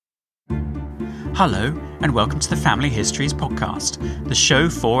Hello, and welcome to the Family Histories podcast, the show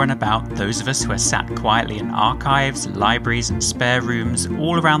for and about those of us who are sat quietly in archives, libraries, and spare rooms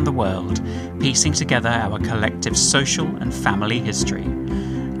all around the world, piecing together our collective social and family history.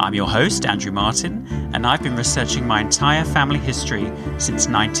 I'm your host, Andrew Martin, and I've been researching my entire family history since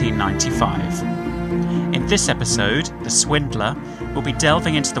 1995. In this episode, The Swindler, we'll be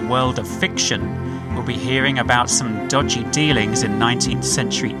delving into the world of fiction. We'll be hearing about some dodgy dealings in 19th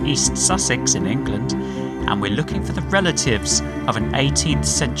century East Sussex in England, and we're looking for the relatives of an 18th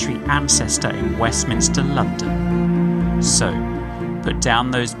century ancestor in Westminster, London. So, put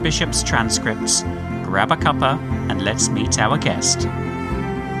down those bishops' transcripts, grab a cuppa, and let's meet our guest.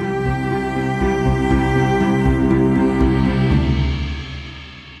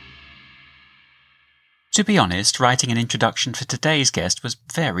 To be honest, writing an introduction for today's guest was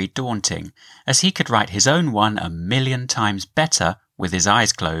very daunting, as he could write his own one 1,000,000 times better with his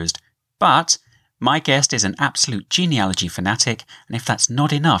eyes closed. But my guest is an absolute genealogy fanatic, and if that's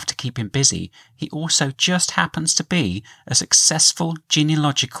not enough to keep him busy, he also just happens to be a successful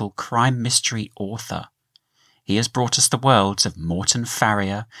genealogical crime mystery author. He has brought us the worlds of Morton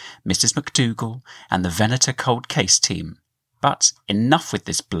Farrier, Mrs. McDougall, and the Venator Cold Case team. But enough with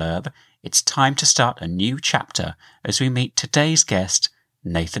this blurb. It's time to start a new chapter as we meet today's guest,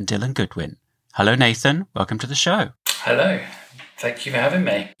 Nathan Dillon Goodwin. Hello, Nathan. Welcome to the show. Hello. Thank you for having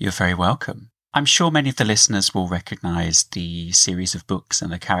me. You're very welcome. I'm sure many of the listeners will recognise the series of books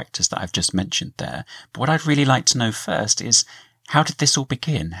and the characters that I've just mentioned there. But what I'd really like to know first is, how did this all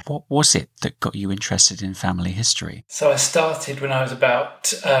begin? What was it that got you interested in family history? So I started when I was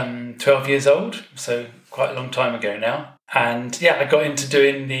about 12 years old, so quite a long time ago now. And yeah, I got into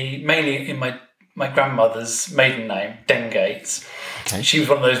doing mainly in my grandmother's maiden name, Dengates. Okay. She was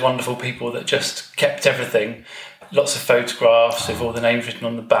one of those wonderful people that just kept everything. Lots of photographs with all the names written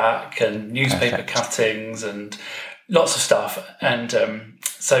on the back and newspaper cuttings and lots of stuff. And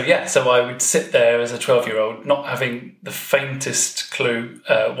so I would sit there as a 12-year-old, not having the faintest clue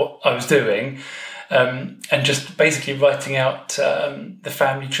what I was doing, and just basically writing out the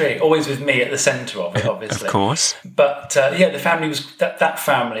family tree, always with me at the centre of it, obviously. Of course. But the family was, that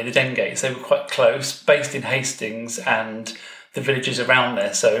family, the Dengates, they were quite close, based in Hastings and the villages around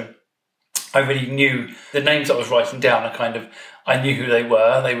there. So I really knew the names that I was writing down. I knew who they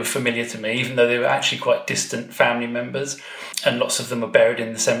were familiar to me, even though they were actually quite distant family members. And lots of them were buried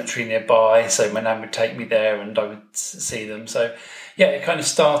in the cemetery nearby, so my nan would take me there and I would see them. So yeah, it kind of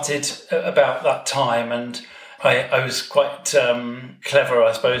started about that time, and I was quite clever,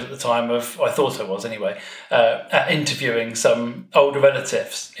 I suppose, at the time I thought I was anyway, at interviewing some older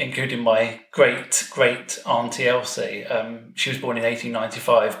relatives, including my great auntie Elsie. She was born in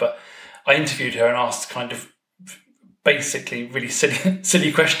 1895, but I interviewed her and asked kind of basically really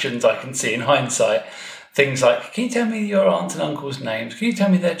silly questions I can see in hindsight. Things like, can you tell me your aunt and uncle's names? Can you tell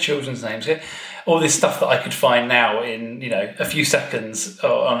me their children's names? All this stuff that I could find now in, a few seconds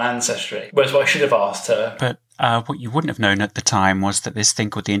on Ancestry. Whereas what I should have asked her. But what you wouldn't have known at the time was that this thing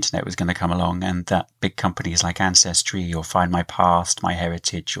called the internet was going to come along, and that big companies like Ancestry or Find My Past, My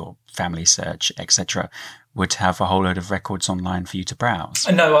Heritage or Family Search, etc. would have a whole load of records online for you to browse.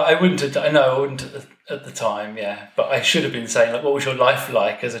 No, I wouldn't at the time, yeah. But I should have been saying, like, what was your life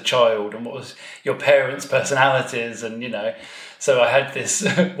like as a child, and what was your parents' personalities, and, So I had this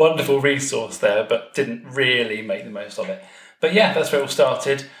wonderful resource there, but didn't really make the most of it. But yeah, that's where it all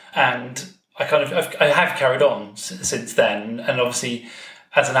started, and I have carried on since then. And obviously,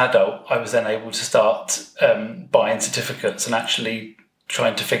 as an adult, I was then able to start buying certificates and actually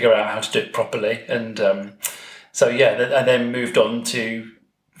trying to figure out how to do it properly. And I then moved on to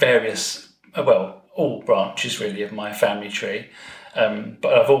various, all branches really of my family tree.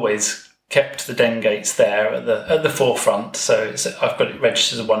 But I've always kept the Dengates there at the forefront. So I've got it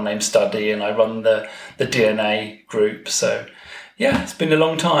registered as a one-name study, and I run the DNA group. So yeah, it's been a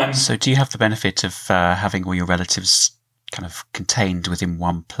long time. So do you have the benefit of having all your relatives kind of contained within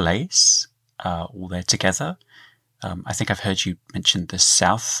one place, all there together? I think I've heard you mention the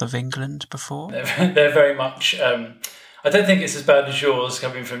south of England before. They're very much... I don't think it's as bad as yours,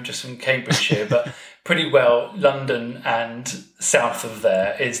 coming from Cambridgeshire, but pretty well London and south of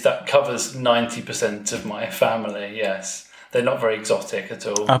there that covers 90% of my family, yes. They're not very exotic at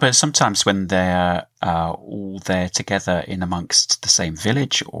all. Oh, but sometimes when they're all there together in amongst the same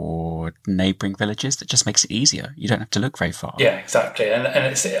village or neighbouring villages, that just makes it easier. You don't have to look very far. Yeah, exactly. And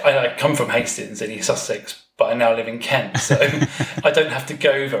I come from Hastings in East Sussex, but I now live in Kent, so I don't have to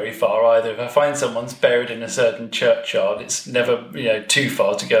go very far either. If I find someone's buried in a certain churchyard, it's never too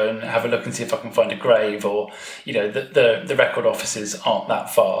far to go and have a look and see if I can find a grave, or the record offices aren't that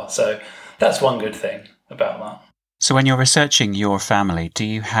far. So that's one good thing about that. So when you're researching your family, do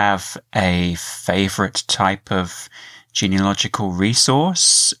you have a favourite type of genealogical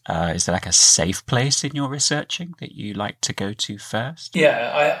resource? Is there like a safe place in your researching that you like to go to first?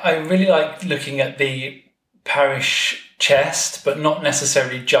 Yeah, I really like looking at the parish chest, but not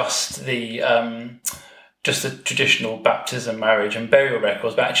necessarily just the traditional baptism, marriage and burial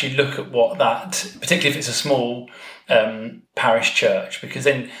records, but actually look at what that, particularly if it's a small parish church, because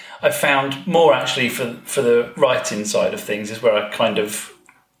then I found more actually for the writing side of things is where I kind of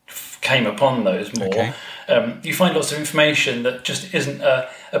came upon those more. Okay. You find lots of information that just isn't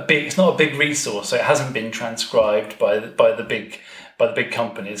it's not a big resource, so it hasn't been transcribed by the big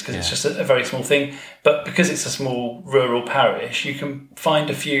companies because it's just a very small thing. But because it's a small rural parish, you can find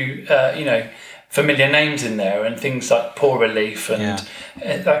a few familiar names in there and things like poor relief and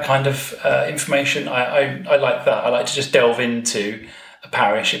that kind of information. I like that. I like to just delve into a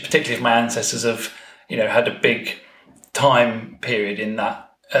parish, particularly if my ancestors have had a big time period in that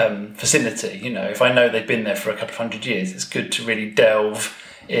vicinity. If I know they've been there for a couple of 100 years, it's good to really delve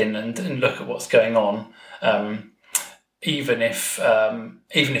in and look at what's going on. Even if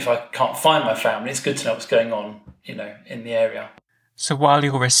I can't find my family, it's good to know what's going on, in the area. So while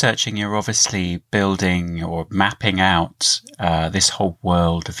you're researching, you're obviously building or mapping out this whole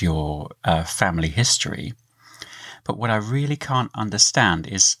world of your family history. But what I really can't understand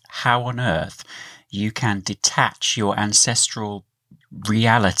is how on earth you can detach your ancestral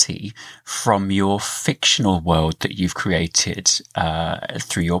reality from your fictional world that you've created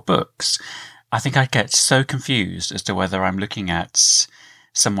through your books. I think I get so confused as to whether I'm looking at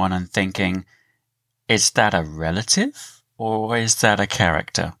someone and thinking, is that a relative or is that a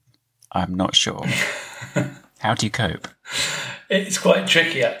character? I'm not sure. How do you cope? It's quite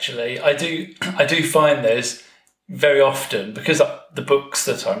tricky, actually. I do find there's very often, because the books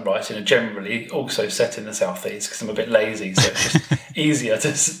that I'm writing are generally also set in the southeast because I'm a bit lazy, so it's just easier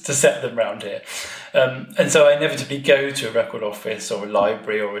to set them around here. And so I inevitably go to a record office or a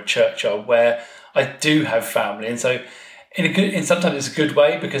library or a churchyard where I do have family. And so sometimes it's a good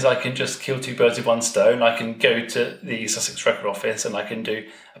way because I can just kill two birds with one stone. I can go to the Sussex Record Office and I can do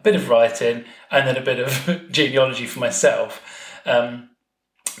a bit of writing and then a bit of genealogy for myself.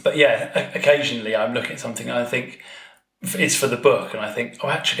 But yeah, occasionally I'm looking at something and I think it's for the book, and I think,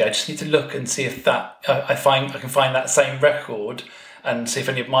 actually, I just need to look and see if that I can find that same record and see if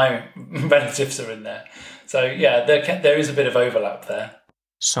any of my relatives are in there. So yeah, there is a bit of overlap there.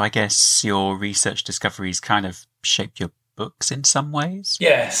 So I guess your research discoveries kind of shaped your books in some ways?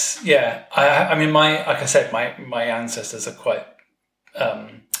 Yes, yeah. I mean, like I said, my ancestors are quite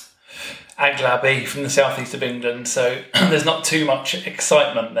Aglaby from the southeast of England, so there's not too much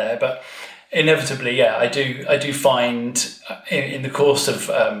excitement there. But inevitably, yeah, I do find in the course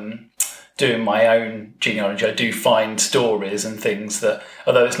of doing my own genealogy, I do find stories and things that,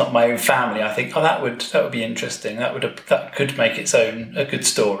 although it's not my own family, I think, that would be interesting. That could make its own a good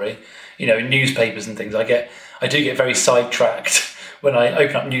story. In newspapers and things, I do get very sidetracked when I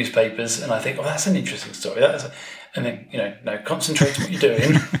open up newspapers and I think, that's an interesting story. And then no, concentrate on what you're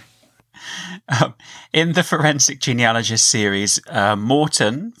doing. In the Forensic Genealogist series,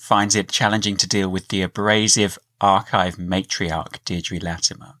 Morton finds it challenging to deal with the abrasive archive matriarch Deirdre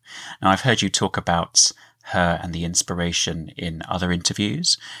Latimer. Now, I've heard you talk about her and the inspiration in other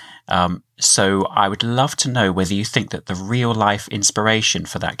interviews. So I would love to know whether you think that the real-life inspiration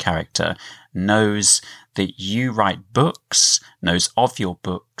for that character knows that you write books, knows of your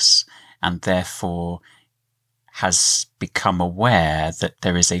books, and therefore has become aware that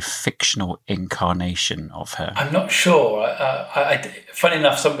there is a fictional incarnation of her. I'm not sure. Funny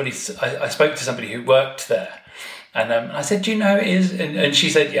enough, I spoke to somebody who worked there, and I said, "Do you know who it is?" And she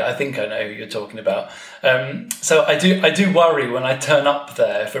said, "Yeah, I think I know who you're talking about." So I do worry when I turn up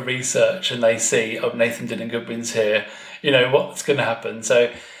there for research and they see, Nathan Dillon Goodwin's here. What's going to happen.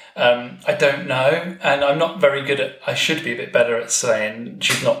 So I don't know, and I'm not very good at. I should be a bit better at saying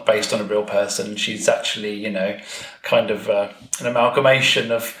she's not based on a real person. She's actually, kind of an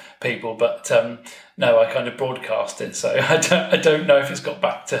amalgamation of people. But no, I kind of broadcast it, so I don't know if it's got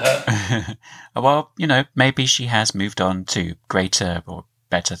back to her. Well, maybe she has moved on to greater or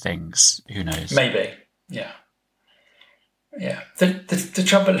better things. Who knows? Maybe, yeah. The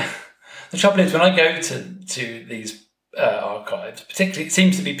trouble is when I go to these archives, particularly, it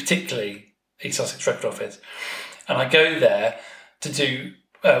seems to be particularly East Sussex Record Office, and I go there to do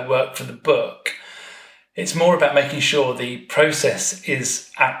work for the book. It's more about making sure the process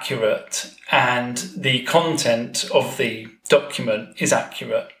is accurate and the content of the document is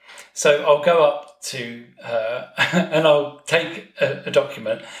accurate. So I'll go up to her and I'll take a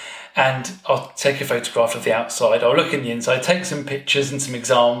document and I'll take a photograph of the outside. I'll look in the inside, take some pictures and some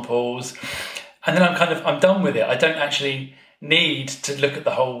examples, and then I'm done with it. I don't actually need to look at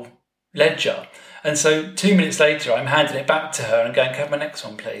the whole ledger. And so 2 minutes later, I'm handing it back to her and going, "Can I have my next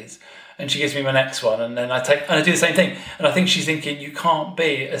one, please?" And she gives me my next one, and then I do the same thing. And I think she's thinking, you can't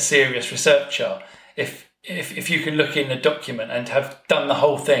be a serious researcher if you can look in a document and have done the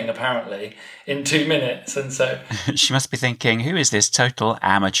whole thing, apparently, in 2 minutes. And so she must be thinking, who is this total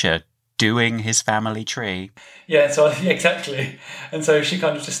amateur doing his family tree? Yeah, exactly. And so she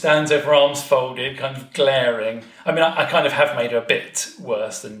kind of just stands with her arms folded, kind of glaring. I mean, I kind of have made her a bit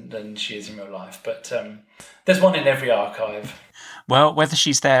worse than she is in real life, but there's one in every archive. Well, whether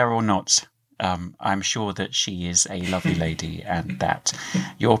she's there or not, I'm sure that she is a lovely lady and that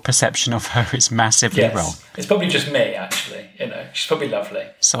your perception of her is massively wrong. It's probably just me, actually. She's probably lovely.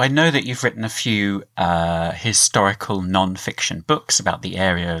 So I know that you've written a few historical non-fiction books about the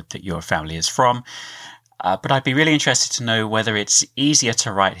area that your family is from, but I'd be really interested to know whether it's easier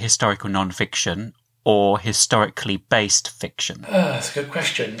to write historical non-fiction or historically based fiction. That's a good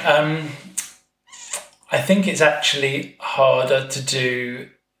question. I think it's actually harder to do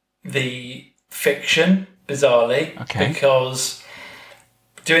the fiction, bizarrely, because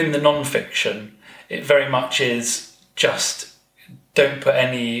doing the non-fiction, it very much is just don't put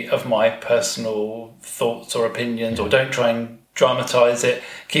any of my personal thoughts or opinions, or don't try and dramatise it.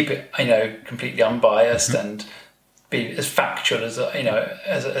 Keep it, completely unbiased and be as factual as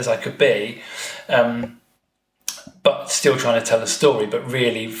as I could be. But still trying to tell a story, but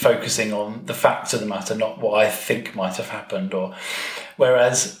really focusing on the facts of the matter, not what I think might have happened.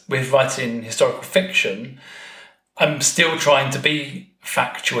 Whereas with writing historical fiction, I'm still trying to be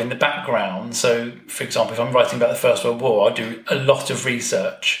factual in the background. So, for example, if I'm writing about the First World War, I'll do a lot of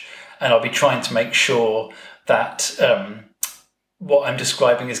research, and I'll be trying to make sure that what I'm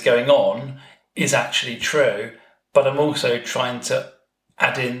describing is going on is actually true. But I'm also trying to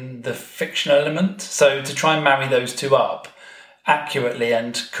add in the fiction element. So to try and marry those two up accurately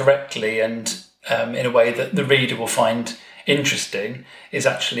and correctly and in a way that the reader will find interesting is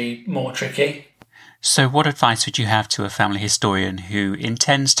actually more tricky. So what advice would you have to a family historian who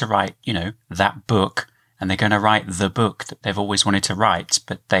intends to write, that book, and they're going to write the book that they've always wanted to write,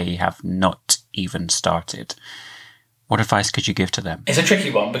 but they have not even started? What advice could you give to them? It's a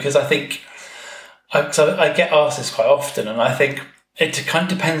tricky one because I think, I get asked this quite often, and I think it kind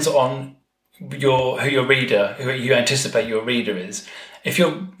of depends on who you anticipate your reader is. If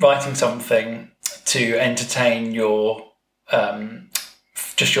you're writing something to entertain your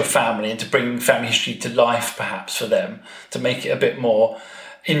just your family and to bring family history to life, perhaps for them, to make it a bit more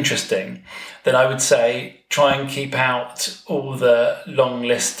interesting, then I would say try and keep out all the long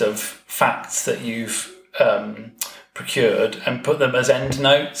list of facts that you've procured and put them as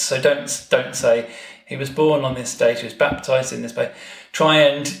endnotes. So don't say he was born on this date, he was baptised in this place. Try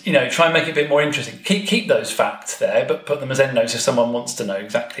and make it a bit more interesting. Keep those facts there, but put them as endnotes if someone wants to know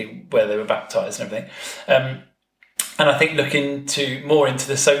exactly where they were baptised and everything. And I think look more into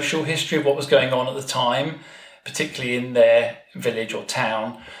the social history of what was going on at the time, particularly in their village or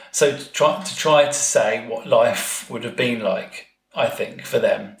town. So to try to say what life would have been like, I think, for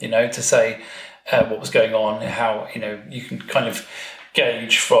them, to say what was going on, how, you can kind of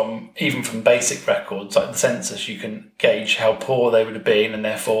gauge from basic records like the census, you can gauge how poor they would have been, and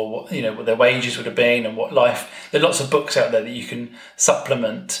therefore what their wages would have been, and what life. There are lots of books out there that you can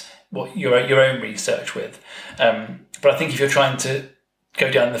supplement what your own research with. But I think if you're trying to go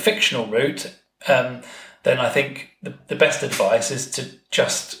down the fictional route, then I think the best advice is to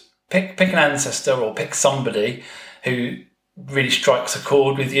just pick an ancestor or pick somebody who really strikes a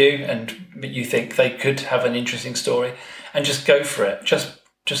chord with you and you think they could have an interesting story, and just go for it. Just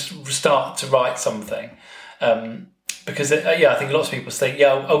start to write something. Because I think lots of people say,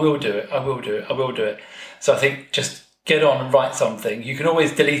 I will do it. So I think just get on and write something. You can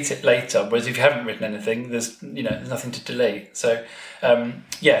always delete it later, whereas if you haven't written anything, there's nothing to delete. So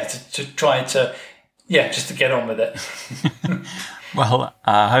to try to just to get on with it. Well,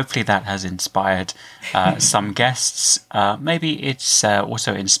 hopefully that has inspired some guests. Maybe it's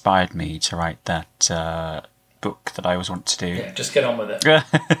also inspired me to write that book that I always want to do. Yeah, just get on with it.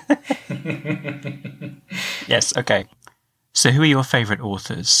 Yes, okay. So who are your favourite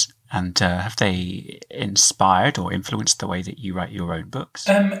authors, and have they inspired or influenced the way that you write your own books?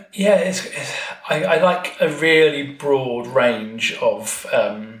 I like a really broad range of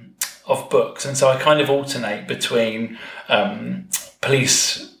books, and so I kind of alternate between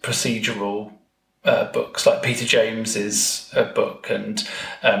police procedural books like Peter James's book and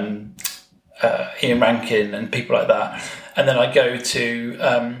Ian Rankin and people like that, and then I go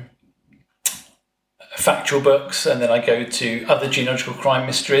to factual books, and then I go to other genealogical crime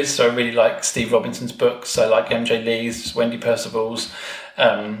mysteries. So I really like Steve Robinson's books. I like MJ Lee's, Wendy Percival's,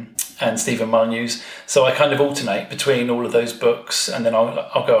 and Stephen Molyneux's. So I kind of alternate between all of those books, and then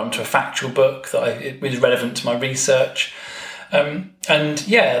I'll go on to a factual book that it was relevant to my research. And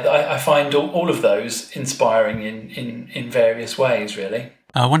yeah, I find all of those inspiring in various ways, really.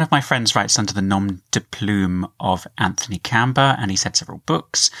 One of my friends writes under the nom de plume of Anthony Camber, and he's had several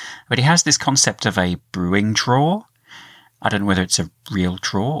books, but he has this concept of a brewing drawer. I don't know whether it's a real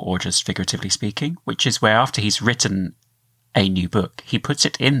drawer or just figuratively speaking, which is where after he's written a new book, he puts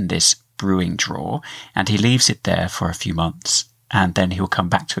it in this brewing drawer and he leaves it there for a few months. And then he'll come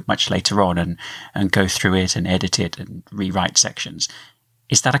back to it much later on and go through it and edit it and rewrite sections.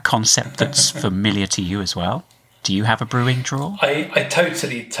 Is that a concept that's familiar to you as well? Do you have a brewing drawer? I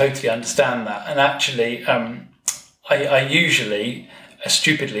totally understand that. And actually, I usually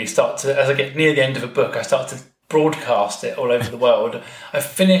stupidly start to, as I get near the end of a book, I start to broadcast it all over the world. I've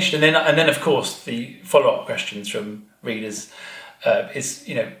finished, and then of course the follow-up questions from readers is,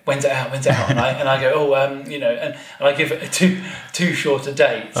 when's it out? And I go, and I give it too short a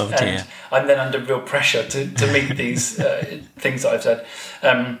date. Oh, dear. And I'm then under real pressure to meet these things that I've said.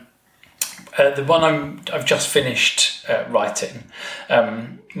 The one I've just finished writing,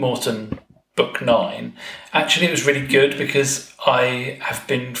 Morton Book 9, actually it was really good because I have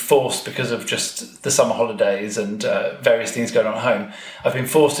been forced, because of just the summer holidays and various things going on at home, I've been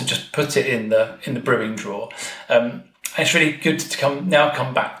forced to just put it in the brewing drawer. And it's really good to come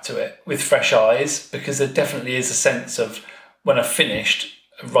back to it with fresh eyes, because there definitely is a sense of when I've finished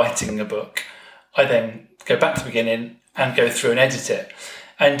writing a book, I then go back to the beginning and go through and edit it.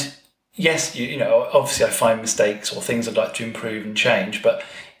 And yes, obviously I find mistakes or things I'd like to improve and change, but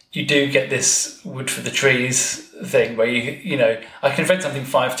you do get this wood for the trees thing where I can have read something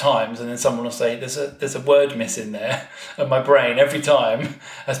 5 times and then someone will say there's a word missing there, and my brain every time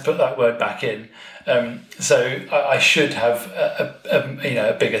has put that word back in. So I should have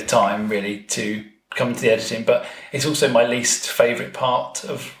a bigger time really to come to the editing, but it's also my least favourite part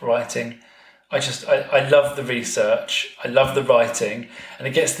of writing. I love the research, I love the writing, and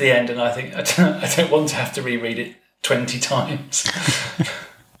it gets to the end and I think I don't want to have to reread it 20 times.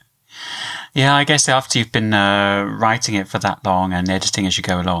 Yeah, I guess after you've been writing it for that long and editing as you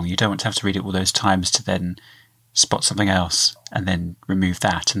go along, you don't want to have to read it all those times to then spot something else and then remove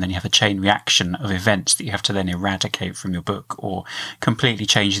that, and then you have a chain reaction of events that you have to then eradicate from your book, or completely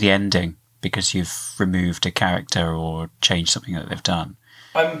change the ending because you've removed a character or changed something that they've done.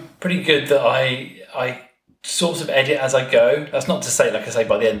 I'm pretty good that I sort of edit as I go. That's not to say, like I say,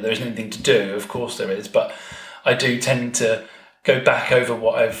 by the end there isn't anything to do. Of course there is, but I do tend to go back over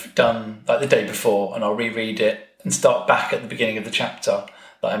what I've done like the day before, and I'll reread it and start back at the beginning of the chapter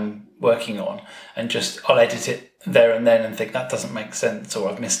that I'm working on, and I'll edit it there and then and think that doesn't make sense, or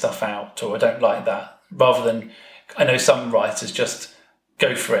I've missed stuff out, or I don't like that, rather than, I know some writers just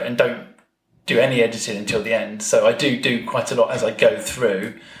go for it and don't do any editing until the end. So I do quite a lot as I go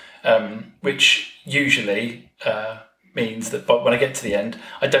through, which usually means that when I get to the end,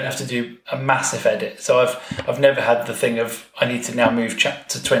 I don't have to do a massive edit. So I've never had the thing of I need to now move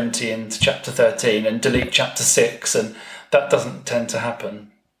chapter 20 into chapter 13 and delete chapter 6, and that doesn't tend to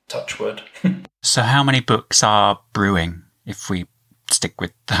happen, touch wood. So how many books are brewing, if we stick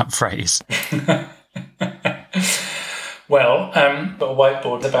with that phrase? Well, got a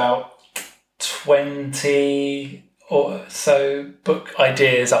whiteboard, about 20 or so book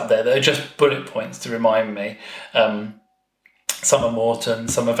ideas up there that are just bullet points to remind me. Some are Morton,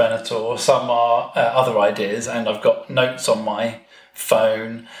 some are Venator, some are other ideas, and I've got notes on my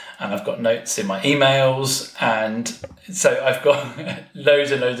phone and I've got notes in my emails, and so I've got loads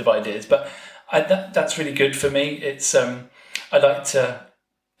and loads of ideas, but that's really good for me. It's I like to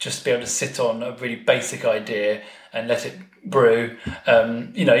just be able to sit on a really basic idea and let it brew.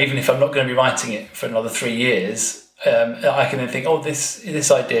 Even if I'm not going to be writing it for another 3 years, I can then think,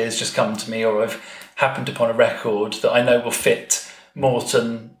 this idea has just come to me, or I've happened upon a record that I know will fit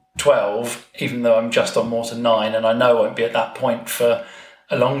Morton 12, even though I'm just on Morton 9, and I know I won't be at that point for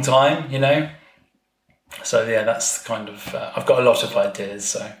a long time, So yeah, that's kind of I've got a lot of ideas.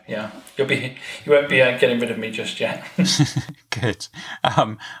 So yeah, you won't be getting rid of me just yet. Good.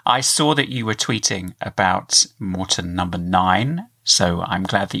 I saw that you were tweeting about Morton number 9, so I'm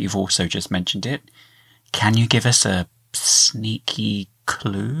glad that you've also just mentioned it. Can you give us a sneaky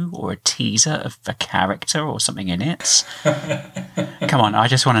clue or a teaser of a character or something in it? Come on, I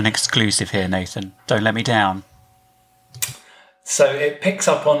just want an exclusive here, Nathan. Don't let me down. So it picks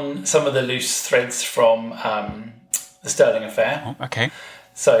up on some of the loose threads from the Sterling affair. Oh, okay.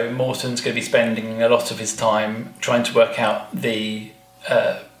 So Morton's going to be spending a lot of his time trying to work out the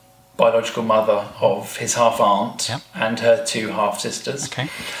biological mother of his half-aunt and her 2 half-sisters. Okay.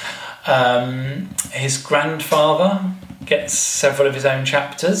 His grandfather gets several of his own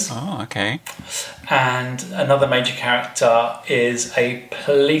chapters. Oh, okay. And another major character is a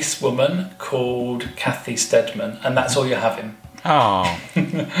policewoman called Kathy Stedman, and that's all you have him. Oh.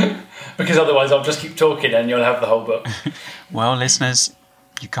 Because otherwise I'll just keep talking and you'll have the whole book. Well, listeners,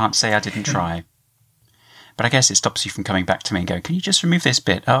 you can't say I didn't try. But I guess it stops you from coming back to me and going, can you just remove this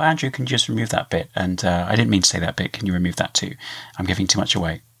bit? Oh, Andrew, can you just remove that bit? And I didn't mean to say that bit. Can you remove that too? I'm giving too much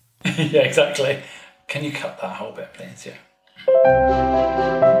away. Yeah, exactly. Can you cut that whole bit, please? Yeah.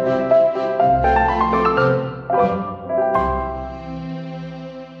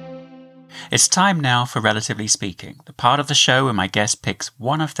 It's time now for Relatively Speaking, the part of the show where my guest picks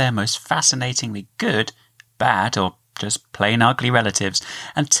one of their most fascinatingly good, bad, or just plain ugly relatives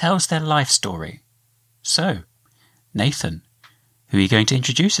and tells their life story. So, Nathan, who are you going to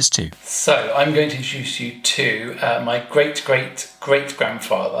introduce us to? So, I'm going to introduce you to my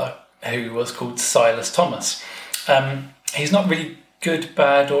great-great-great-grandfather, who was called Silas Thomas. He's not really good,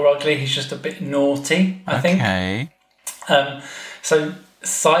 bad, or ugly. He's just a bit naughty, I think. Okay. So,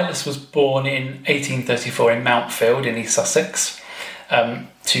 Silas was born in 1834 in Mountfield in East Sussex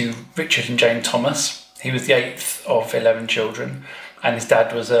to Richard and Jane Thomas. He was the 8th of 11 children, and his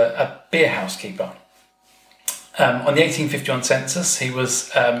dad was a beer housekeeper. On the 1851 census, he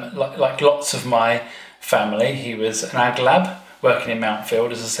was, like lots of my family, he was an ag lab working in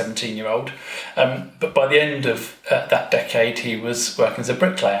Mountfield as a 17-year-old. But by the end of that decade, he was working as a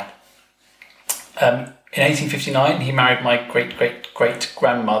bricklayer. In 1859, he married my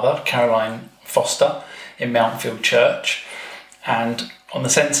great-great-great-grandmother, Caroline Foster, in Mountfield Church. And on the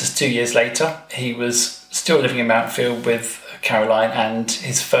census 2 years later, he was still living in Mountfield with Caroline and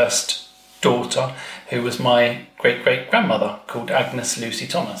his first daughter, who was my great-great-grandmother, called Agnes Lucy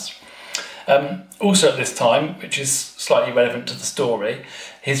Thomas. Also at this time, which is slightly relevant to the story,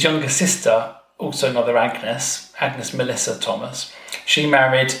 his younger sister, also another Agnes Melissa Thomas, she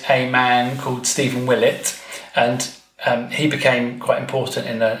married a man called Stephen Willett, and he became quite important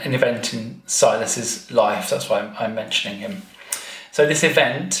in an event in Silas's life. That's why I'm mentioning him. So this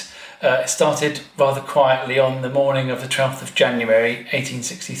event started rather quietly on the morning of the 12th of January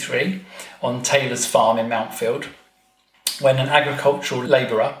 1863 on Taylor's farm in Mountfield, when an agricultural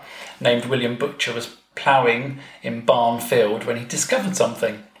labourer named William Butcher was ploughing in Barn Field when he discovered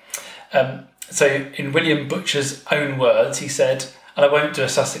something. So in William Butcher's own words, he said, and I won't do a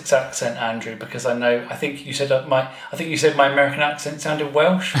Sussex accent, Andrew, because I think you said my American accent sounded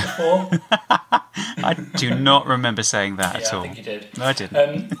Welsh before. I do not remember saying that at all. I think you did. No, I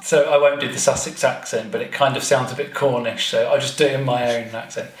didn't. So I won't do the Sussex accent, but it kind of sounds a bit Cornish, so I'll just do it in my own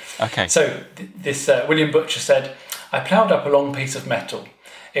accent. Okay. So this William Butcher said, I ploughed up a long piece of metal.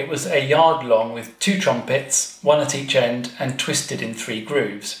 It was a yard long with 2 trumpets, 1 at each end, and twisted in 3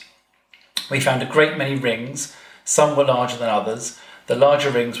 grooves. We found a great many rings. Some were larger than others. The larger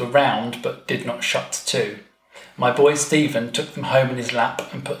rings were round, but did not shut to. My boy Stephen took them home in his lap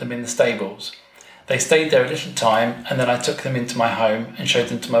and put them in the stables. They stayed there a little time, and then I took them into my home and showed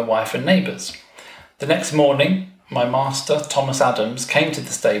them to my wife and neighbours. The next morning, my master, Thomas Adams, came to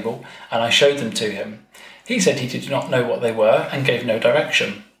the stable, and I showed them to him. He said he did not know what they were and gave no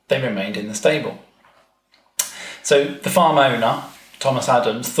direction. They remained in the stable. So the farm owner, Thomas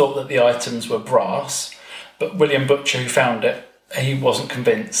Adams, thought that the items were brass, but William Butcher, who found it, he wasn't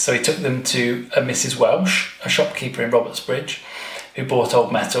convinced, so he took them to a Mrs. Welsh, a shopkeeper in Robertsbridge, who bought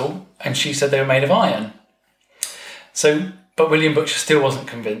old metal, and she said they were made of iron. But William Butcher still wasn't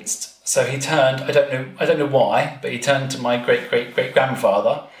convinced, so he turned, I don't know why, but he turned to my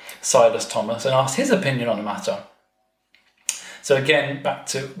great-great-great-grandfather, Silas Thomas, and asked his opinion on the matter. So again, back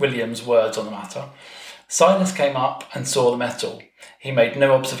to William's words on the matter. Silas came up and saw the metal. He made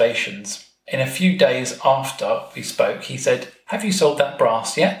no observations. In a few days after we spoke, he said, "Have you sold that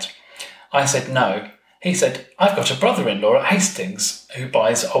brass yet?" I said no. He said, "I've got a brother-in-law at Hastings who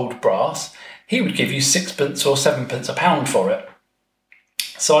buys old brass. He would give you 6p or 7p a pound for it."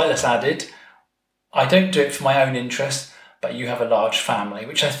 Silas added, "I don't do it for my own interest, but you have a large family,"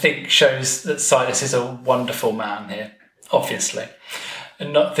 which I think shows that Silas is a wonderful man here, obviously,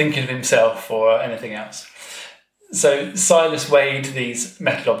 and not thinking of himself or anything else. So Silas weighed these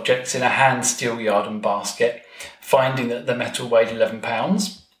metal objects in a hand steelyard basket, finding that the metal weighed 11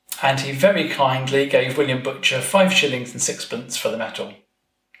 pounds, and he very kindly gave William Butcher 5 shillings and 6p for the metal,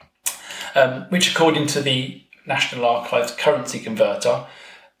 which according to the National Archives currency converter,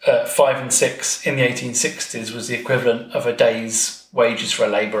 5 and 6 in the 1860s was the equivalent of a day's wages for a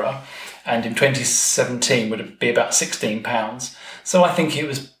labourer, and in 2017 would be about £16. So I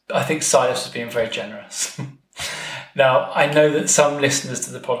think Silas was being very generous. Now, I know that some listeners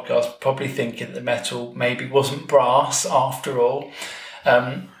to the podcast probably thinking that the metal maybe wasn't brass after all.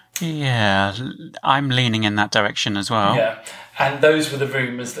 Yeah, I'm leaning in that direction as well. Yeah, and those were the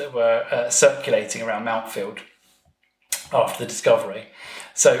rumours that were circulating around Mountfield after the discovery.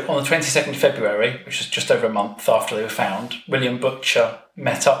 So on the 22nd of February, which was just over a month after they were found, William Butcher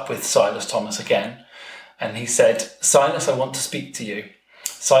met up with Silas Thomas again, and he said, "Silas, I want to speak to you."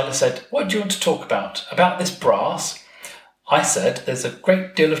 Silas said, "What do you want to talk about? About this brass?" I said, "There's a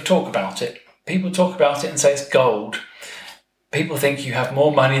great deal of talk about it. People talk about it and say it's gold. People think you have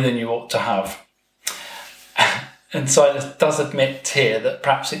more money than you ought to have." And Silas does admit here that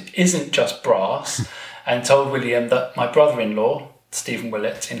perhaps it isn't just brass, and told William that my brother-in-law, Stephen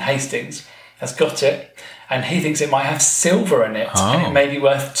Willett, in Hastings, has got it, and he thinks it might have silver in it, and it may be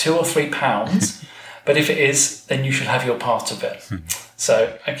worth £2 or £3, but if it is, then you should have your part of it.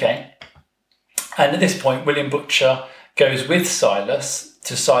 So, okay. And at this point, William Butcher goes with Silas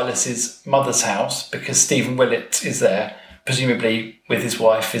to Silas's mother's house because Stephen Willett is there, presumably with his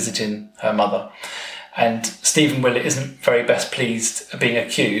wife visiting her mother. And Stephen Willett isn't very best pleased at being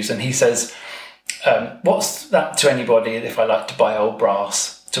accused, and he says, "What's that to anybody if I like to buy old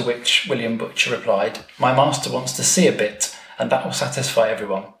brass?" To which William Butcher replied, "My master wants to see a bit, and that will satisfy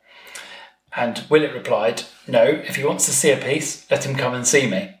everyone." And Willett replied, "No, if he wants to see a piece, let him come and see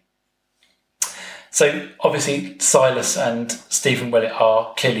me." So obviously Silas and Stephen Willett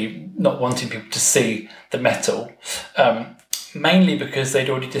are clearly not wanting people to see the metal, mainly because they'd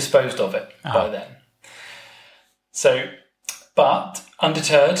already disposed of it by then. So, but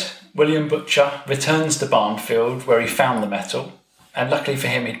undeterred, William Butcher returns to Barnfield where he found the metal, and luckily for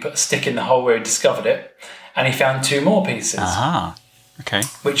him he'd put a stick in the hole where he discovered it, and he found 2 more pieces,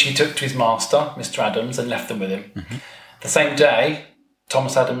 which he took to his master, Mr. Adams, and left them with him. Mm-hmm. The same day,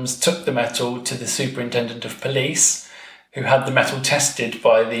 Thomas Adams took the metal to the superintendent of police, who had the metal tested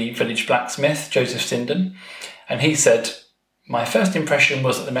by the village blacksmith, Joseph Sinden, and he said, "My first impression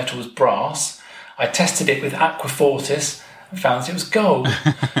was that the metal was brass. I tested it with aquafortis and found it was gold."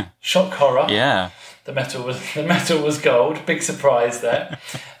 Shock horror. Yeah. The metal was gold. Big surprise there.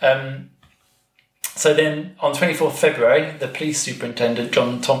 So then on 24th February, the police superintendent,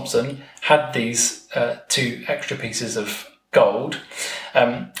 John Thompson, had these 2 extra pieces of gold,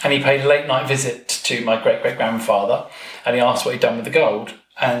 and he paid a late night visit to my great-great-grandfather, and he asked what he'd done with the gold.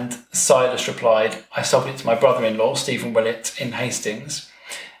 And Silas replied, "I sold it to my brother-in-law, Stephen Willett, in Hastings."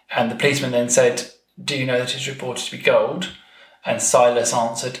 And the policeman then said, "Do you know that it's reported to be gold?" And Silas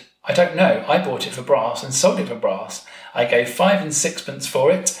answered, "I don't know. I bought it for brass and sold it for brass. I gave 5 and 6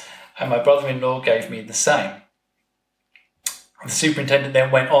 for it, and my brother-in-law gave me the same." The superintendent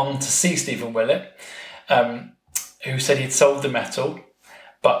then went on to see Stephen Willett, who said he'd sold the metal,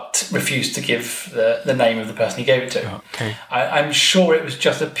 but refused to give the name of the person he gave it to. Okay. I'm sure it was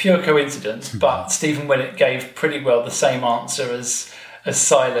just a pure coincidence, but Stephen Willett gave pretty well the same answer as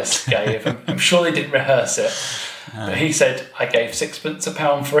Silas gave. I'm sure they didn't rehearse it. But he said, "I gave 6 a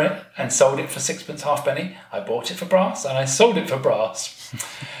pound for it and sold it for 6 halfpenny. I bought it for brass and I sold it for brass."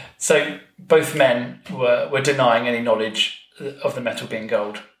 So both men were denying any knowledge of the metal being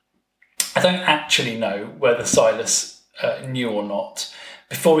gold. I don't actually know whether Silas knew or not.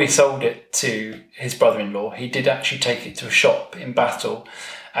 Before he sold it to his brother-in-law, he did actually take it to a shop in Battle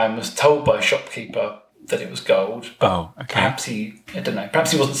and was told by a shopkeeper that it was gold. But perhaps he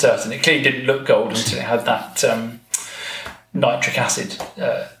wasn't certain. It clearly didn't look gold until it had that nitric acid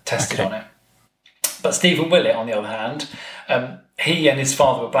tested on it. But Stephen Willett, on the other hand, he and his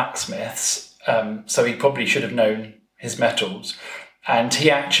father were blacksmiths, so he probably should have known his metals. And he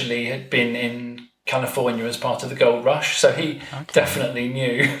actually had been in California as part of the gold rush, so he definitely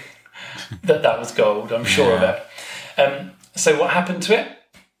knew that was gold, I'm sure of it. So what happened to it?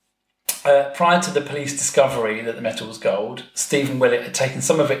 Prior to the police discovery that the metal was gold, Stephen Willett had taken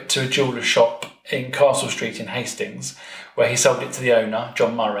some of it to a jeweller's shop in Castle Street in Hastings, where he sold it to the owner,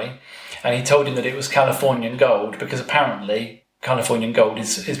 John Murray, and he told him that it was Californian gold, because apparently Californian gold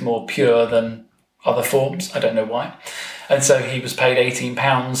is more pure than other forms. I don't know why. And so he was paid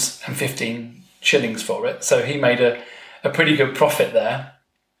 £18 and 15 shillings for it. So he made a pretty good profit there.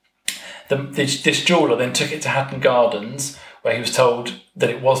 This jeweller then took it to Hatton Gardens, where he was told that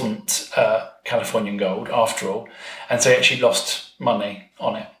it wasn't Californian gold after all. And so he actually lost money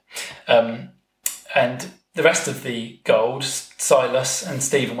on it. And the rest of the gold, Silas and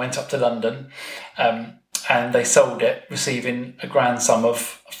Stephen went up to London. and they sold it, receiving a grand sum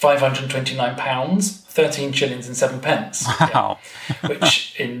of £529, 13 shillings and 7 pence. Wow. Yeah,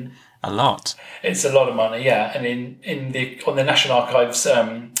 which in a lot. It's a lot of money, yeah. And on the National Archives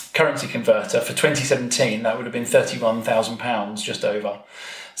currency converter for 2017, that would have been £31,000, just over.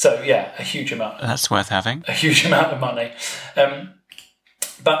 So yeah, a huge amount. That's worth having. A huge amount of money.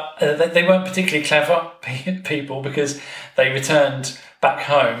 But they weren't particularly clever people, because they returned back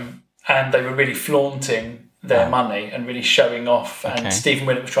home and they were really flaunting their money and really showing off. Okay. And Stephen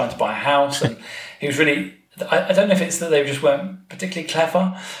Willett was trying to buy a house, and he was really... I don't know if it's that they just weren't particularly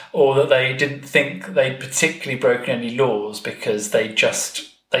clever, or that they didn't think they'd particularly broken any laws, because they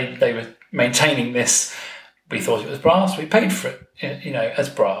were maintaining this. We thought it was brass, we paid for it, as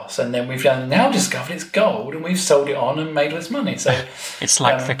brass, and then we've now discovered it's gold, and we've sold it on and made all this money. So it's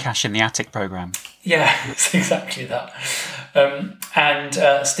like the Cash in the Attic program. Yeah, it's exactly that.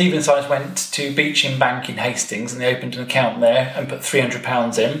 And Steve and Silas went to Beeching Bank in Hastings, and they opened an account there and put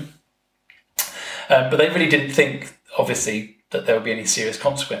 £300 in. But they really didn't think, obviously, that there would be any serious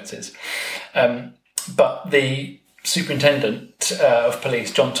consequences. But the superintendent of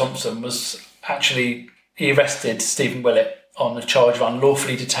police, John Thompson, he arrested Stephen Willett on the charge of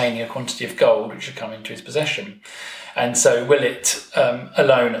unlawfully detaining a quantity of gold which had come into his possession. And so Willett,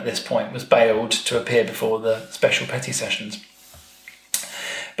 alone at this point, was bailed to appear before the special petty sessions.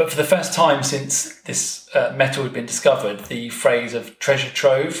 But for the first time since this metal had been discovered, the phrase of treasure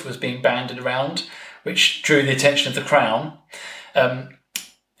trove was being bandied around, which drew the attention of the Crown.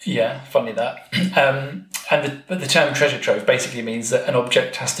 Funny that. But the term treasure trove basically means that an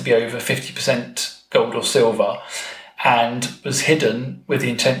object has to be over 50% gold or silver and was hidden with the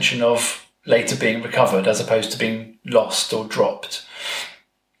intention of later being recovered, as opposed to being lost or dropped.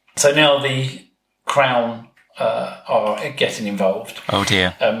 So now the Crown are getting involved. Oh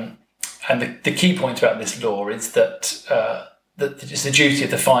dear. And the key point about this law is that it's the duty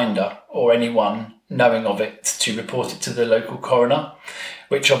of the finder or anyone knowing of it to report it to the local coroner,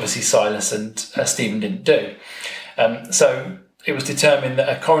 which obviously Silas and Stephen didn't do. So it was determined that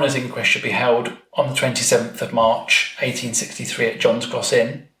a coroner's inquest should be held on the 27th of March 1863 at John's Cross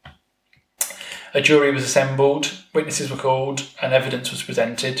Inn. A jury was assembled, witnesses were called, and evidence was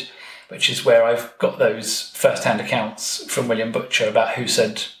presented, which is where I've got those first-hand accounts from William Butcher about who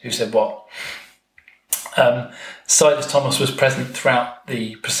said what. Silas Thomas was present throughout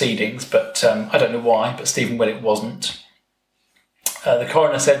the proceedings, but I don't know why, but Stephen Willett wasn't. The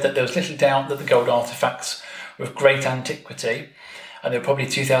coroner said that there was little doubt that the gold artefacts were of great antiquity, and they were probably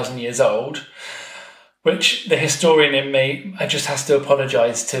 2,000 years old, which the historian in me just has to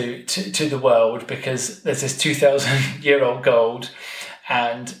apologise to the world, because there's this 2,000-year-old gold,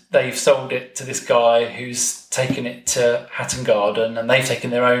 and they've sold it to this guy who's taken it to Hatton Garden, and they've taken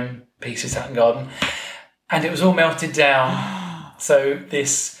their own pieces to Hatton Garden, and it was all melted down. So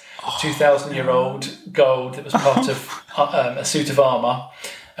this 2,000-year-old gold that was part of a suit of armour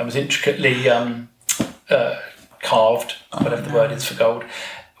and was intricately carved, whatever the word is for gold,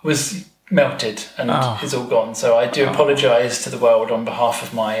 was melted and is all gone. So I do apologise to the world on behalf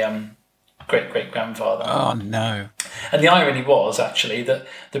of my great-great-grandfather. Oh, no. And the irony was, actually, that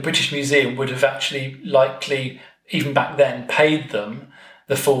the British Museum would have actually likely, even back then, paid them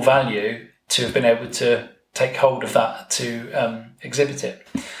the full value to have been able to take hold of that to exhibit it.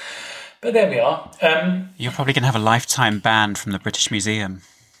 But there we are. You're probably going to have a lifetime ban from the British Museum.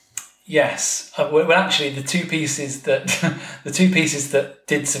 Yes. Well, actually, the two pieces that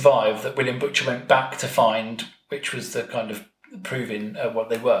did survive, that William Butcher went back to find, which was the kind of proving what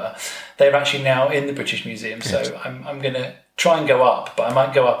they were, they're actually now in the British Museum. Good. So I'm going to try and go up, but I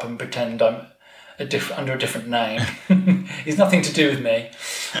might go up and pretend I'm under a different name. It's nothing to do with me.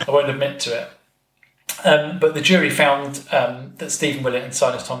 I won't admit to it. But the jury found that Stephen Willett and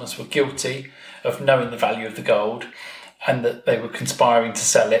Silas Thomas were guilty of knowing the value of the gold, and that they were conspiring to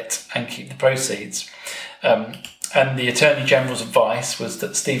sell it and keep the proceeds. And the Attorney General's advice was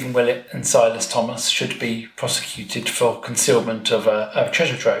that Stephen Willett and Silas Thomas should be prosecuted for concealment of a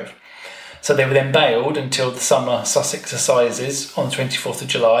treasure trove. So they were then bailed until the summer Sussex Assizes on the 24th of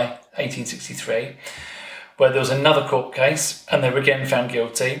July 1863, where there was another court case, and they were again found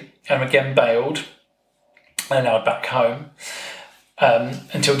guilty and again bailed and allowed back home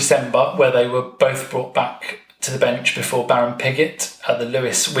until December, where they were both brought back to the bench before Baron Piggott at the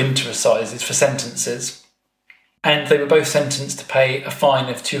Lewis Winter Assizes for sentences. And they were both sentenced to pay a fine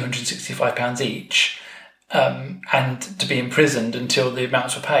of £265 each and to be imprisoned until the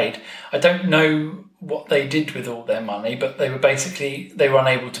amounts were paid. I don't know what they did with all their money, but they were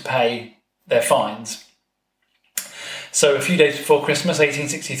unable to pay their fines. So a few days before Christmas,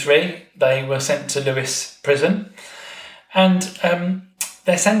 1863, they were sent to Lewes prison, and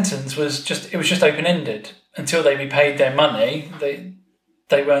their sentence was just open-ended. Until they repaid their money,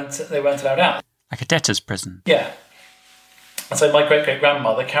 they weren't allowed out. Like a debtor's prison. Yeah. And so my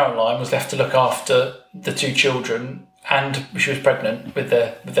great-great-grandmother, Caroline, was left to look after the two children, and she was pregnant with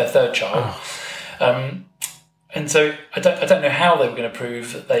their third child. Oh. And so I don't know how they were going to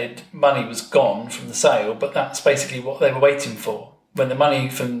prove that money was gone from the sale, but that's basically what they were waiting for. When the money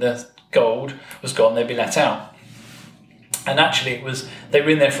from the gold was gone, they'd be let out. And actually, they were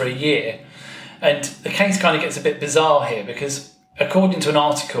in there for a year. And the case kind of gets a bit bizarre here because, according to an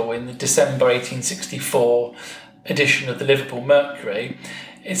article in the December 1864 edition of the Liverpool Mercury,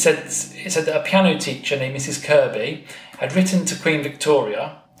 it said that a piano teacher named Mrs. Kirby had written to Queen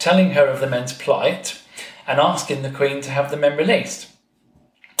Victoria telling her of the men's plight and asking the Queen to have the men released.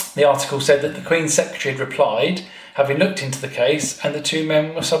 The article said that the Queen's secretary had replied, having looked into the case, and the two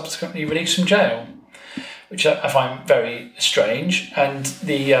men were subsequently released from jail, which I find very strange. And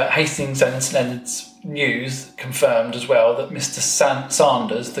the Hastings and St Leonard's News confirmed as well that Mr.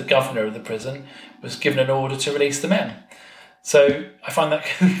 Sanders, the governor of the prison, was given an order to release the men. So I find that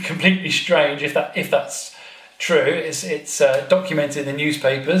completely strange if that's true. It's documented in the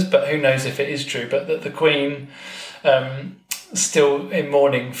newspapers, but who knows if it is true. But that the Queen, still in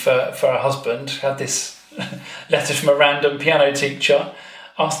mourning for her husband, had this letter from a random piano teacher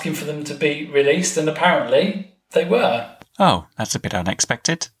asking for them to be released, and apparently they were. Oh, that's a bit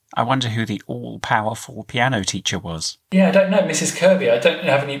unexpected. I wonder who the all-powerful piano teacher was. Yeah, I don't know, Mrs. Kirby. I don't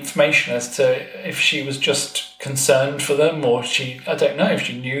have any information as to if she was just concerned for them, or I don't know if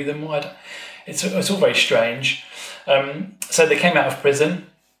she knew them. It's all very strange. So they came out of prison.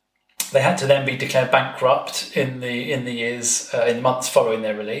 They had to then be declared bankrupt in the months following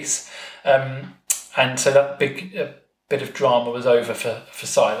their release, and so that bit of drama was over for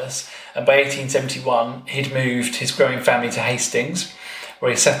Silas. And by 1871, he'd moved his growing family to Hastings,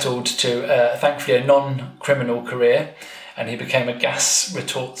 where he settled to, thankfully, a non-criminal career, and he became a gas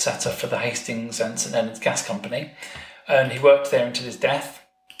retort setter for the Hastings and St Leonard's Gas Company, and he worked there until his death.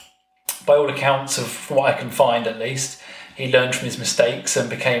 By all accounts, from what I can find at least, he learned from his mistakes and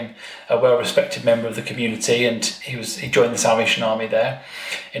became a well-respected member of the community, and he joined the Salvation Army there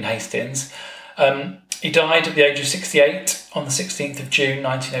in Hastings. He died at the age of 68 on the 16th of June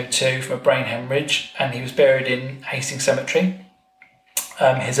 1902 from a brain hemorrhage, and he was buried in Hastings Cemetery.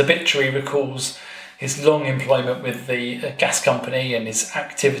 His obituary recalls his long employment with the gas company and his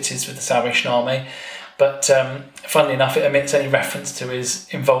activities with the Salvation Army, but funnily enough, it omits any reference to his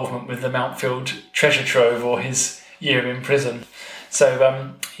involvement with the Mountfield treasure trove or his year in prison.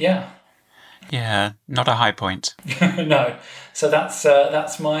 So, yeah. Yeah, not a high point. No. So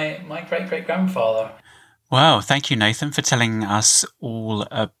that's my great-great-grandfather. Wow, thank you, Nathan, for telling us all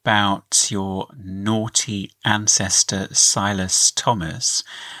about your naughty ancestor, Silas Thomas.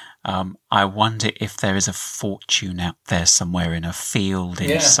 I wonder if there is a fortune out there somewhere in a field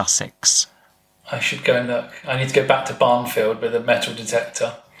in Sussex. I should go and look. I need to go back to Barnfield with a metal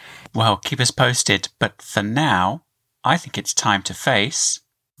detector. Well, keep us posted. But for now, I think it's time to face...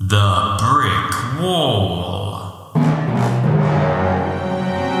 the brick wall.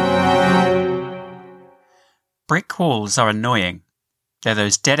 Brick walls are annoying. They're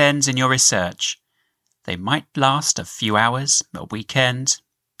those dead ends in your research. They might last a few hours, a weekend,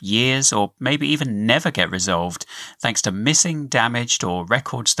 years, or maybe even never get resolved, thanks to missing, damaged, or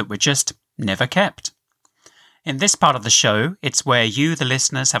records that were just never kept. In this part of the show, it's where you, the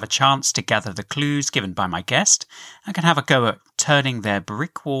listeners, have a chance to gather the clues given by my guest and can have a go at turning their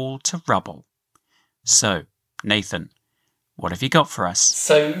brick wall to rubble. So, Nathan, what have you got for us?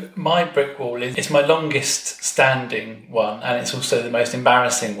 So my brick wall is my longest standing one, and it's also the most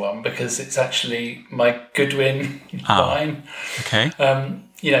embarrassing one because it's actually my Goodwin line. Okay.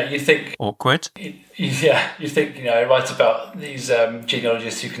 You think... Awkward. You think, I write about these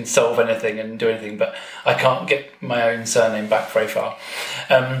genealogists who can solve anything and do anything, but I can't get my own surname back very far.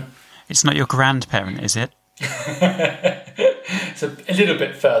 It's not your grandparent, is it? It's a little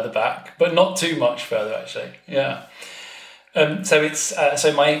bit further back, but not too much further, actually. Yeah.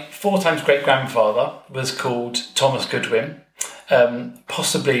 So my 4 times great-grandfather was called Thomas Goodwin,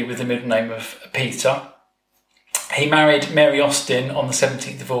 possibly with the middle name of Peter. He married Mary Austin on the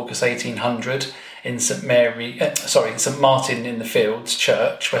 17th of August 1800 in St Martin in the Fields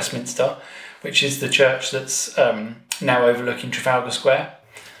Church, Westminster, which is the church that's now overlooking Trafalgar Square.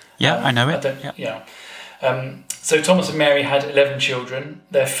 Yeah, I know it. So Thomas and Mary had 11 children.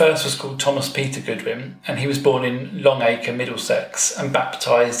 Their first was called Thomas Peter Goodwin, and he was born in Long Acre, Middlesex, and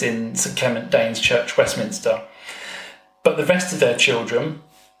baptised in St Clement Danes Church, Westminster. But the rest of their children,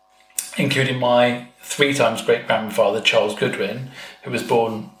 including my 3 times great-grandfather, Charles Goodwin, who was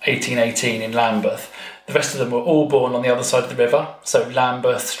born 1818 in Lambeth, the rest of them were all born on the other side of the river, so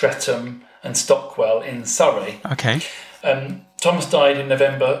Lambeth, Streatham and Stockwell in Surrey. Okay. Thomas died in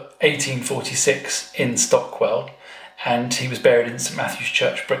November 1846 in Stockwell, and he was buried in St Matthew's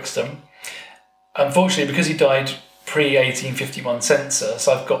Church, Brixton. Unfortunately, because he died pre-1851 census,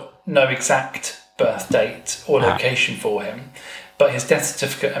 I've got no exact birth date or location for him, but his death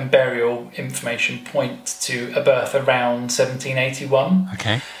certificate and burial information point to a birth around 1781.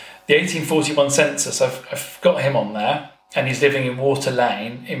 Okay. The 1841 census, I've got him on there, and he's living in Water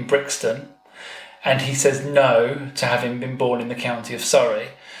Lane in Brixton, and he says no to having been born in the county of Surrey.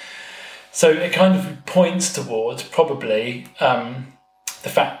 So it kind of points towards probably the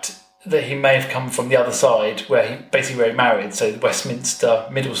fact that he may have come from the other side, where he married, so the Westminster,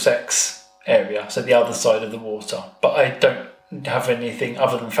 Middlesex area, so the other side of the water. But I don't have anything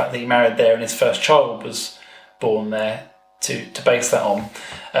other than the fact that he married there and his first child was born there to base that on.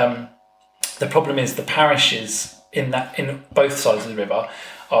 The problem is the parishes in both sides of the river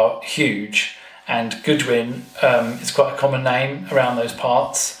are huge, and Goodwin is quite a common name around those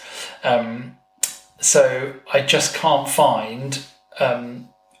parts. So I just can't find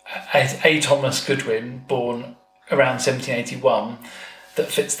a Thomas Goodwin born around 1781 that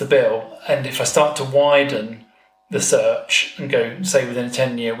fits the bill. And if I start to widen the search and go, say, within a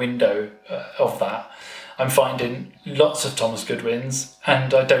 10-year window of that, I'm finding lots of Thomas Goodwins,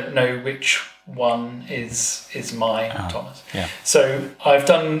 and I don't know which one is my Thomas. Yeah. So I've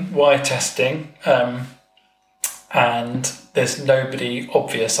done wire testing, and there's nobody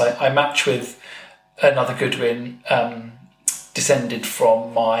obvious. I match with another Goodwin descended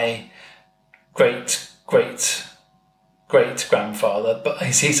from my great-grandfather, but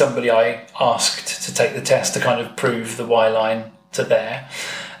is he somebody I asked to take the test to kind of prove the Y line to there.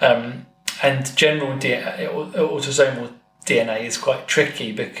 And general autosomal DNA is quite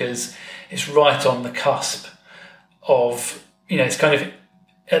tricky because it's right on the cusp of, it's kind of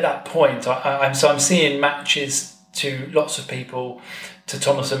at that point. I'm seeing matches to lots of people, to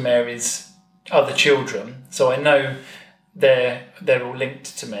Thomas and Mary's other children, so I know they're all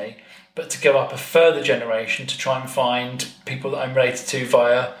linked to me. But to go up a further generation to try and find people that I'm related to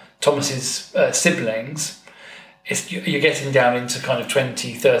via Thomas's siblings, you're getting down into kind of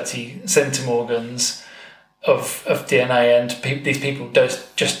 20, 30 centimorgans of DNA, and these people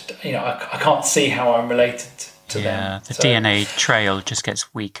just I can't see how I'm related to them. Yeah, the DNA trail just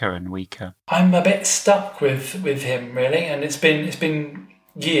gets weaker and weaker. I'm a bit stuck with him, really, and it's been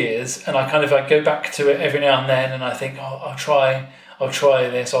years, and I go back to it every now and then, and I think I'll try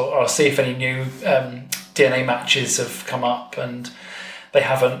this, or I'll see if any new DNA matches have come up, and they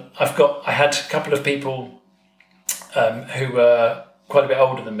haven't. I had a couple of people who were quite a bit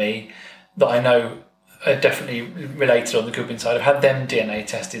older than me that I know are definitely related on the Goodwin side. I've had them DNA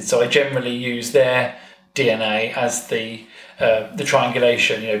tested, so I generally use their DNA as the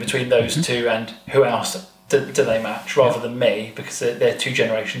triangulation, between those two, and who else do they match, rather than me, because they're 2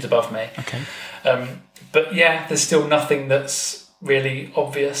 generations above me. Okay. But yeah, there's still nothing that's really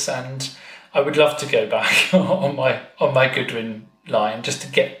obvious, and I would love to go back on my Goodwin line just to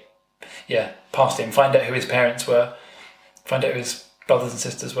get past him, find out who his parents were, find out who his brothers and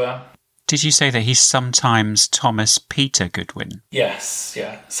sisters were. Did you say that he's sometimes Thomas Peter Goodwin? Yes,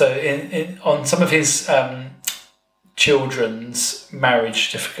 yeah. So on some of his children's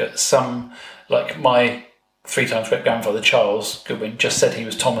marriage certificates, some, like my 3 times great-grandfather Charles Goodwin, just said he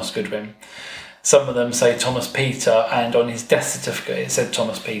was Thomas Goodwin. Some of them say Thomas Peter, and on his death certificate it said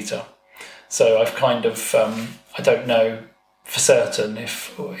Thomas Peter. So I've kind of, I don't know for certain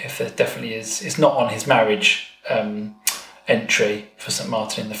if there definitely is. It's not on his marriage entry for St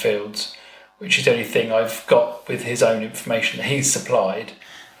Martin in the Fields, which is the only thing I've got with his own information that he's supplied.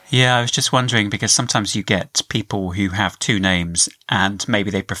 Yeah, I was just wondering, because sometimes you get people who have 2 names and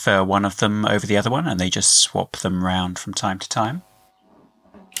maybe they prefer one of them over the other one and they just swap them round from time to time.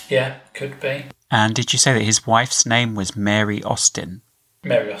 Yeah, could be. And did you say that his wife's name was Mary Austin?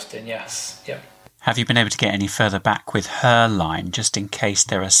 Mary Austin, yes. Yep. Have you been able to get any further back with her line, just in case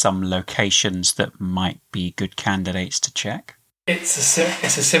there are some locations that might be good candidates to check? It's a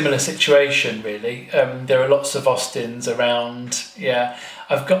similar situation, really. There are lots of Austins around. Yeah,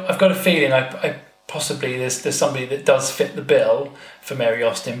 I've got a feeling I possibly there's somebody that does fit the bill for Mary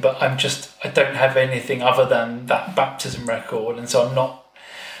Austin, but I don't have anything other than that baptism record, and so I'm not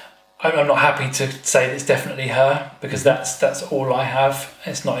happy to say that it's definitely her, because that's all I have.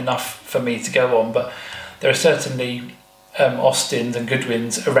 It's not enough for me to go on, but there are certainly Austins and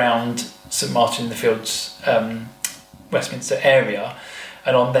Goodwins around St Martin in the Fields Westminster area,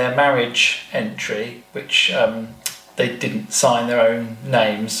 and on their marriage entry, which they didn't sign their own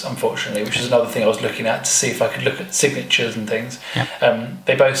names, unfortunately, which is another thing I was looking at to see if I could look at signatures and things. Yep.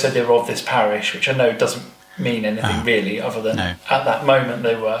 They both said they were of this parish, which I know doesn't mean anything really, other than at that moment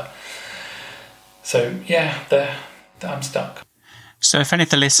they were. So yeah, I'm stuck. So if any of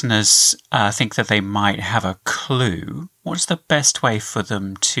the listeners think that they might have a clue, what's the best way for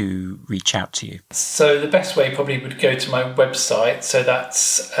them to reach out to you? So the best way probably would go to my website. So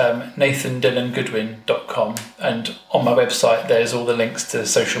that's nathandyllangoodwin.com. And on my website, there's all the links to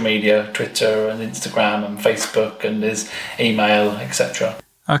social media, Twitter and Instagram and Facebook, and there's email, etc.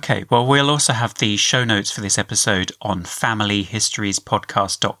 Okay, well, we'll also have the show notes for this episode on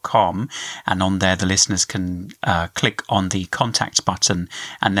familyhistoriespodcast.com, and on there the listeners can click on the contact button,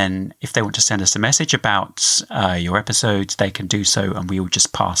 and then if they want to send us a message about your episodes, they can do so, and we will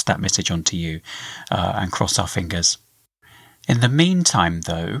just pass that message on to you and cross our fingers. In the meantime,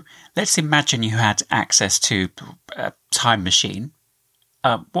 though, let's imagine you had access to a time machine.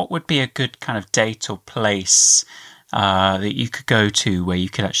 What would be a good kind of date or place that you could go to where you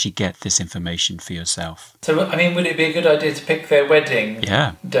could actually get this information for yourself? So, I mean, would it be a good idea to pick their wedding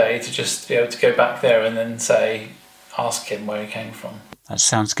day to just be able to go back there and then ask him where he came from? That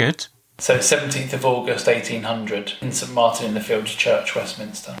sounds good. So 17th of August 1800 in St Martin in the Fields Church,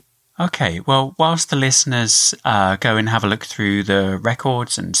 Westminster. Okay, well, whilst the listeners go and have a look through the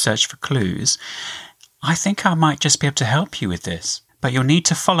records and search for clues, I think I might just be able to help you with this. But you'll need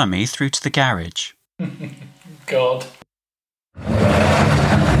to follow me through to the garage. God.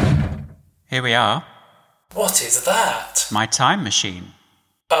 Here we are. What is that? My time machine.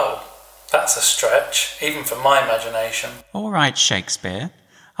 Oh, that's a stretch, even for my imagination. All right, Shakespeare.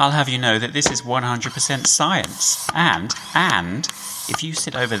 I'll have you know that this is 100% science. And if you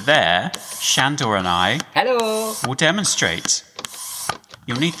sit over there, Shandor and I will demonstrate.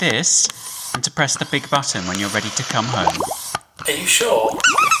 You'll need this and to press the big button when you're ready to come home. Are you sure?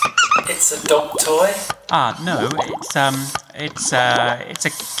 It's a dog toy? No, it's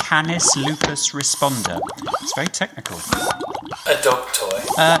a Canis lupus responder. It's very technical. A dog toy?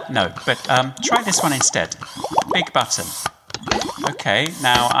 No, but try this one instead. Big button. Okay,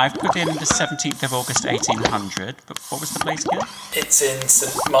 now I've put in the 17th of August 1800, but what was the place again? It's in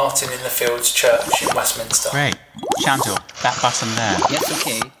St Martin in the Fields Church in Westminster. Great. Shandor, that button there. Yes,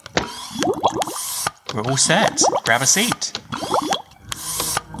 okay. We're all set. Grab a seat.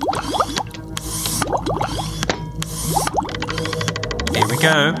 Here we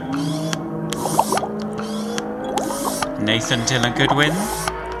go. Nathan Dylan Goodwin.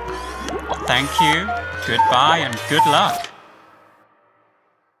 Thank you. Goodbye and good luck.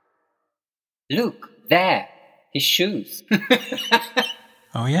 Look, there. His shoes.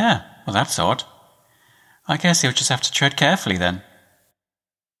 Oh yeah. Well, that's odd. I guess he'll just have to tread carefully then.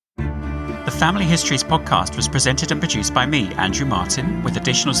 The Family Histories podcast was presented and produced by me, Andrew Martin, with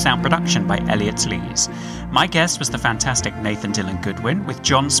additional sound production by Elliot Lees. My guest was the fantastic Nathan Dylan Goodwin, with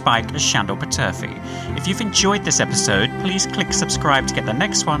John Spike as Shandor Paterfi. If you've enjoyed this episode, please click subscribe to get the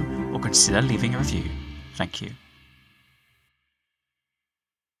next one, or consider leaving a review. Thank you.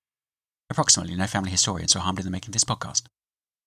 Approximately no family historians were harmed in the making of this podcast.